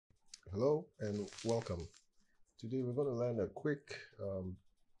Hello and welcome. Today we're going to learn a quick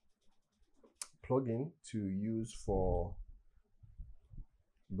plugin to use for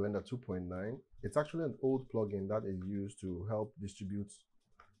Blender 2.9. It's actually an old plugin that is used to help distribute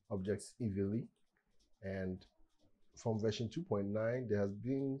objects evenly, and from version 2.9 there has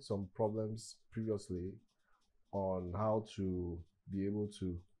been some problems previously on how to be able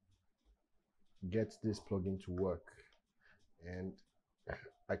to get this plugin to work, and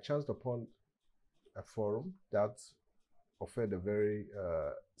I chanced upon a forum that offered a very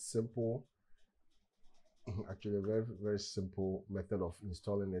simple, actually a very simple method of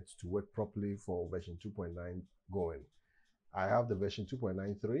installing it to work properly for version 2.9 going. I have the version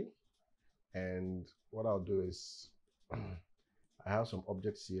 2.93, and what I'll do is I have some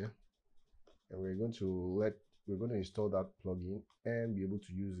objects here, and we're going to install that plugin and be able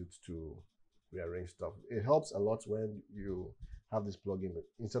to use it to rearrange stuff. It helps a lot when you have this plugin,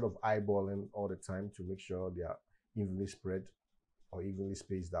 instead of eyeballing all the time to make sure they are evenly spread or evenly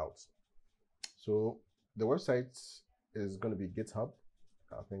spaced out. So the website is going to be GitHub.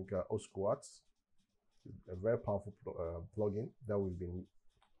 I think Oscurart, a very powerful plugin that we've been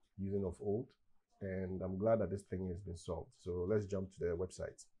using of old, and I'm glad that this thing has been solved. So let's jump to the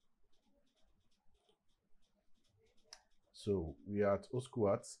website. So we are at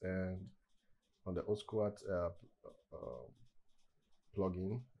Oscurart, and on the Oscurart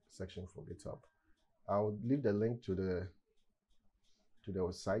plugin section for GitHub, I'll leave the link to the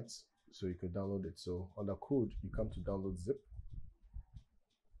site so you can download it. So under code, you come to download zip,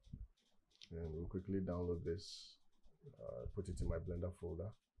 and we'll quickly download this, put it in my Blender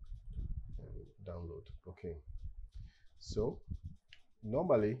folder and download. Okay, so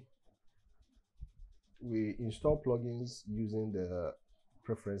normally we install plugins using the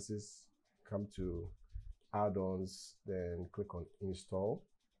preferences, come to add-ons, then click on install,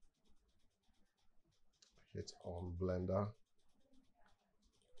 hit on Blender,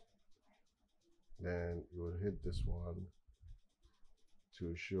 then you will hit this one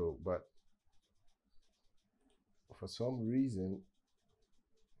to show, but for some reason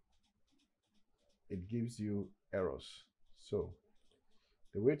it gives you errors. So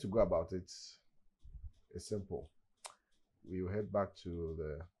the way to go about it is simple. We will head back to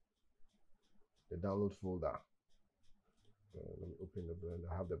the download folder. Let me open the Blender.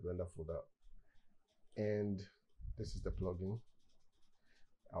 I have the Blender folder, and this is the plugin.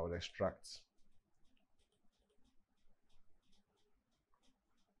 I will extract.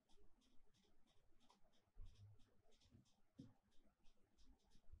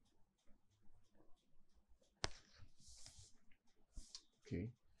 Okay,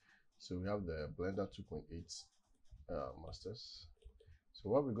 so we have the Blender 2.8 masters. So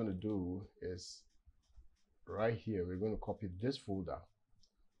what we're going to do is right here, we're going to copy this folder.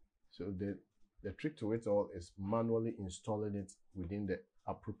 So the trick to it all is manually installing it within the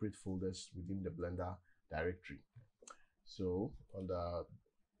appropriate folders within the Blender directory. So on the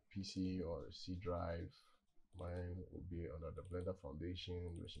PC or C drive, mine will be under the Blender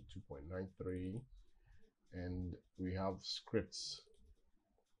Foundation version 2.93, and we have scripts,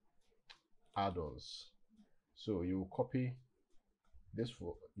 add-ons. So you copy this,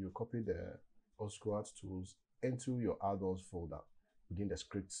 you copy the Oscurart tools into your add-ons folder within the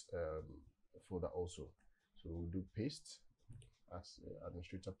scripts folder also. So we'll do paste as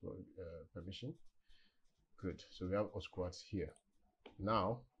administrator permission. Good. So we have Oscurart here.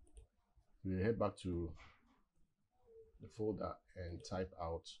 Now we'll head back to the folder and type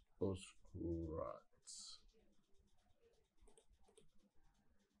out Oscurart.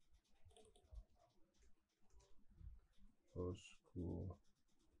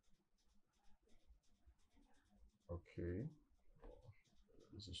 Okay,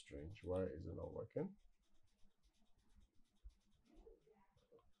 this is strange. Why is it not working?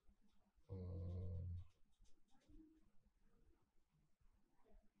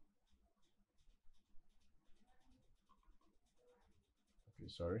 Okay,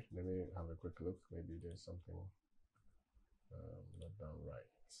 sorry, let me have a quick look. Maybe there's something not done right.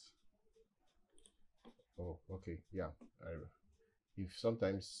 Oh, okay, yeah. If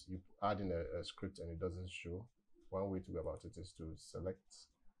sometimes you add in a script and it doesn't show, one way to go about it is to select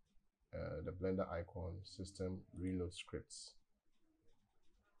the Blender icon, system, reload scripts.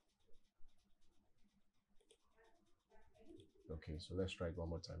 Okay, so let's try it one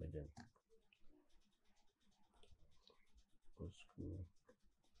more time again.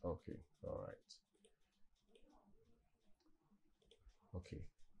 Okay, all right. Okay,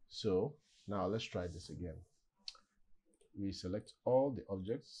 so now let's try this again. We select all the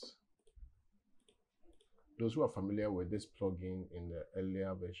objects, those who are familiar with this plugin in the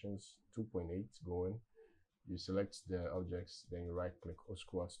earlier versions, 2.8 going, you select the objects, then you right click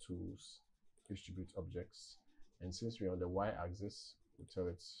Oscurart Tools, Distribute Objects. And since we're on the y-axis, we tell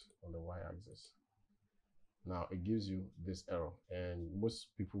it on the y-axis. Now it gives you this error, and most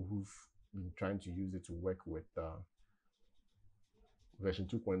people who've been trying to use it to work with version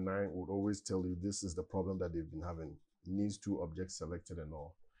 2.9 would always tell you this is the problem that they've been having. It needs 2 objects selected and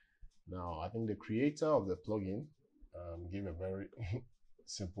all. Now, I think the creator of the plugin gave a very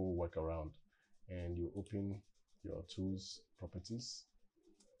simple workaround, and you open your tools properties,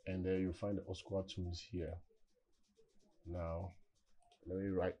 and there you find the Oscurart tools here. Now, let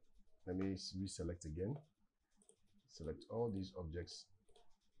me reselect again. Select all these objects,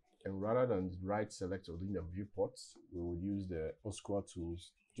 and rather than right select within the viewports, we will use the Oscurart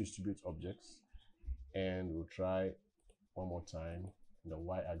tools distribute objects, and we'll try one more time in the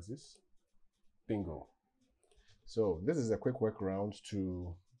y-axis. Bingo. So this is a quick workaround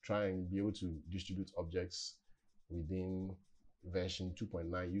to try and be able to distribute objects within version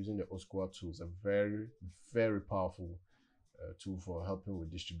 2.9 using the Oscurart tools. A very, very powerful tool for helping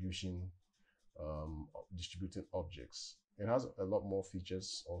with distributing objects. It has a lot more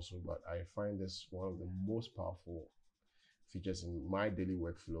features also, but I find this one of the most powerful features in my daily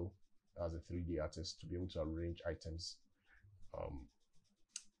workflow as a 3D artist, to be able to arrange items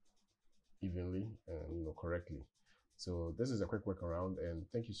evenly and correctly. So this is a quick workaround, and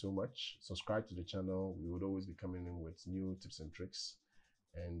thank you so much. Subscribe to the channel. We would always be coming in with new tips and tricks,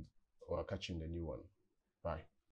 and I'll catch you in the new one. Bye.